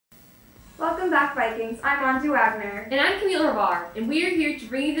Welcome back, Vikings. I'm Anju Wagner. And I'm Camille Ravar, and we are here to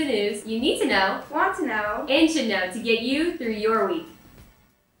bring you the news you need to know, want to know, and should know to get you through your week.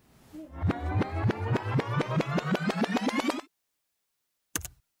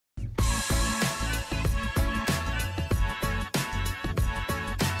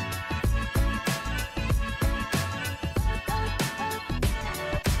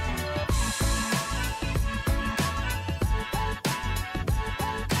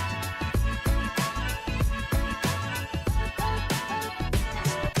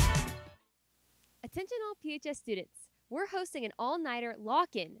 Attention all PHS students, we're hosting an all-nighter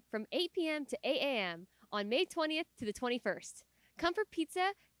lock-in from 8 p.m. to 8 a.m. on May 20th to the 21st. Come for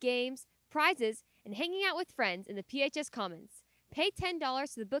pizza, games, prizes, and hanging out with friends in the PHS Commons. Pay $10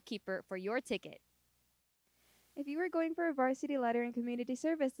 to the bookkeeper for your ticket. If you are going for a varsity letter in community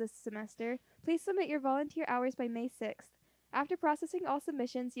service this semester, please submit your volunteer hours by May 6th. After processing all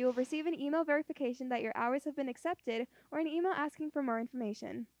submissions, you will receive an email verification that your hours have been accepted or an email asking for more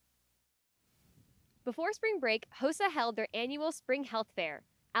information. Before spring break, HOSA held their annual Spring Health Fair.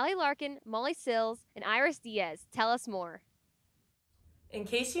 Allie Larkin, Molly Sills, and Iris Diaz tell us more. In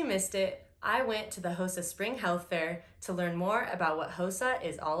case you missed it, I went to the HOSA Spring Health Fair to learn more about what HOSA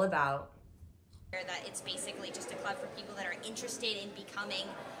is all about. That it's basically just a club for people that are interested in becoming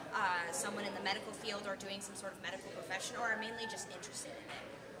someone in the medical field or doing some sort of medical profession, or are mainly just interested in it.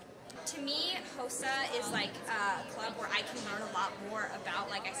 To me, HOSA is like a club where I can learn a lot more about,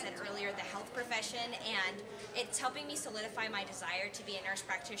 like I said earlier, the health profession, and it's helping me solidify my desire to be a nurse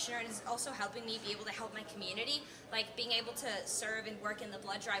practitioner, and it's also helping me be able to help my community. Like, being able to serve and work in the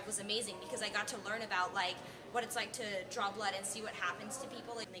blood drive was amazing because I got to learn about like what it's like to draw blood and see what happens to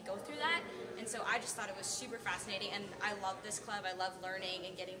people when they go through that, and so I just thought it was super fascinating, and I love this club. I love learning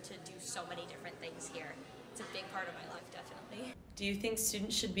and getting to do so many different things here. It's a big part of my life, definitely. Do you think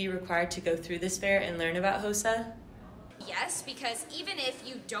students should be required to go through this fair and learn about HOSA? Yes, because even if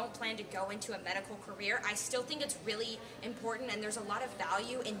you don't plan to go into a medical career, I still think it's really important, and there's a lot of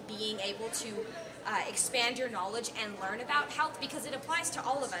value in being able to expand your knowledge and learn about health, because it applies to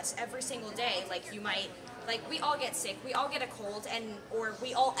all of us every single day. Like, you might, like, we all get sick, we all get a cold, or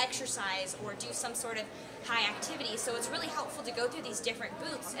we all exercise or do some sort of high activity, so it's really helpful to go through these different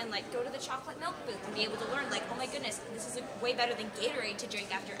booths and like go to the chocolate milk booth and be able to learn, like, oh my goodness, this is way better than Gatorade to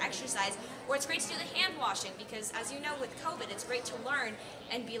drink after exercise, or it's great to do the hand washing, because as you know, with COVID, it's great to learn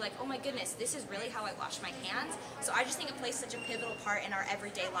and be like, oh my goodness, this is really how I wash my hands. So I just think it plays such a pivotal part in our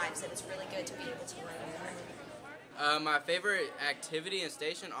everyday lives that it's really good to be able to learn more. My favorite activity in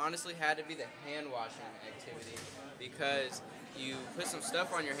station honestly had to be the hand washing activity, because you put some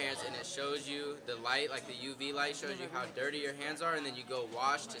stuff on your hands and it shows you the light, like the UV light shows you how dirty your hands are, and then you go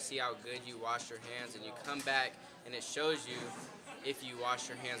wash to see how good you wash your hands, and you come back and it shows you if you wash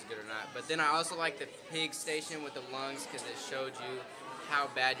your hands good or not. But then I also like the pig station with the lungs, because it showed you how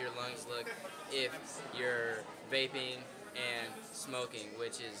bad your lungs look if you're vaping and smoking,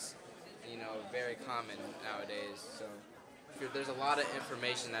 which is, you know, very common nowadays. So there's a lot of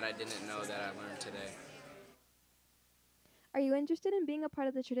information that I didn't know that I learned today. Are you interested in being a part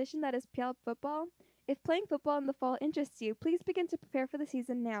of the tradition that is Puyallup football? If playing football in the fall interests you, please begin to prepare for the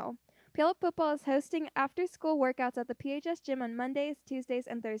season now. Puyallup football is hosting after-school workouts at the PHS gym on Mondays, Tuesdays,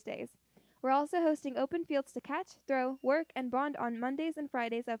 and Thursdays. We're also hosting open fields to catch, throw, work, and bond on Mondays and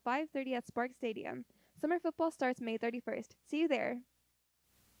Fridays at 5:30 at Spark Stadium. Summer football starts May 31st. See you there.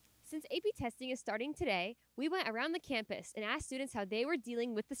 Since AP testing is starting today, we went around the campus and asked students how they were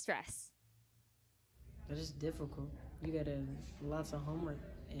dealing with the stress. It's just difficult. You got lots of homework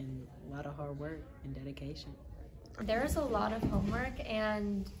and a lot of hard work and dedication. There's a lot of homework,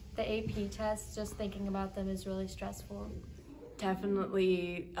 and the AP tests, just thinking about them is really stressful.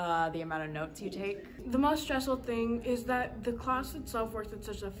 Definitely the amount of notes you take. The most stressful thing is that the class itself works at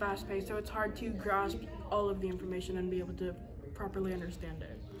such a fast pace, so it's hard to grasp all of the information and be able to properly understand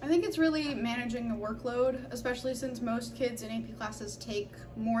it. I think it's really managing the workload, especially since most kids in AP classes take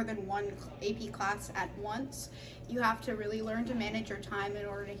more than one AP class at once. You have to really learn to manage your time in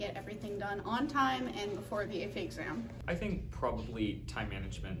order to get everything done on time and before the AP exam. I think probably time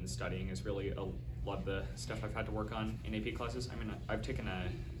management and studying is really a lot of the stuff I've had to work on in AP classes. I mean, I've taken I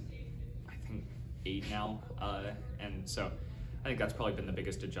think 8 now, and so I think that's probably been the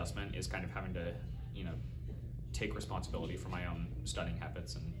biggest adjustment, is kind of having to, you know, take responsibility for my own studying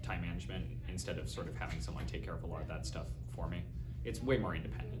habits and time management instead of sort of having someone take care of a lot of that stuff for me. It's way more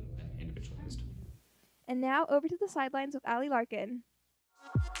independent and individualized. And now over to the sidelines with Allie Larkin.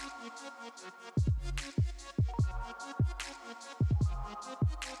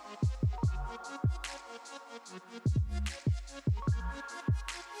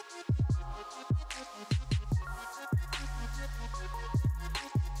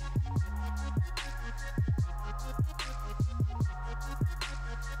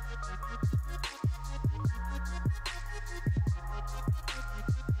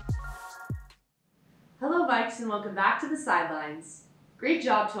 Vikes and welcome back to the sidelines. Great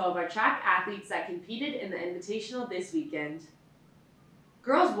job to all of our track athletes that competed in the Invitational this weekend.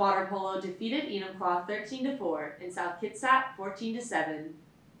 Girls water polo defeated Enumclaw 13-4 and South Kitsap 14-7.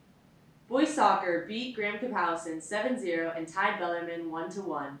 Boys soccer beat Graham Capallison 7-0 and tied Bellarmine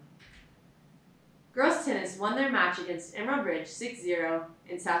 1-1. Girls tennis won their match against Emerald Ridge 6-0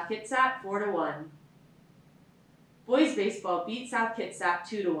 and South Kitsap 4-1. Boys baseball beat South Kitsap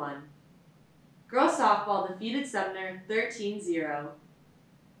 2-1. Girls softball defeated Sumner 13-0.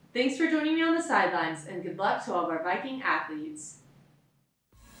 Thanks for joining me on the sidelines, and good luck to all of our Viking athletes.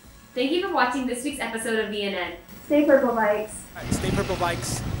 Thank you for watching this week's episode of VNN. Stay purple, Vikes. Stay purple,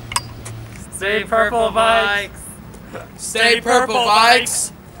 Vikes. Stay purple, Vikes. Stay purple,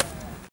 Vikes.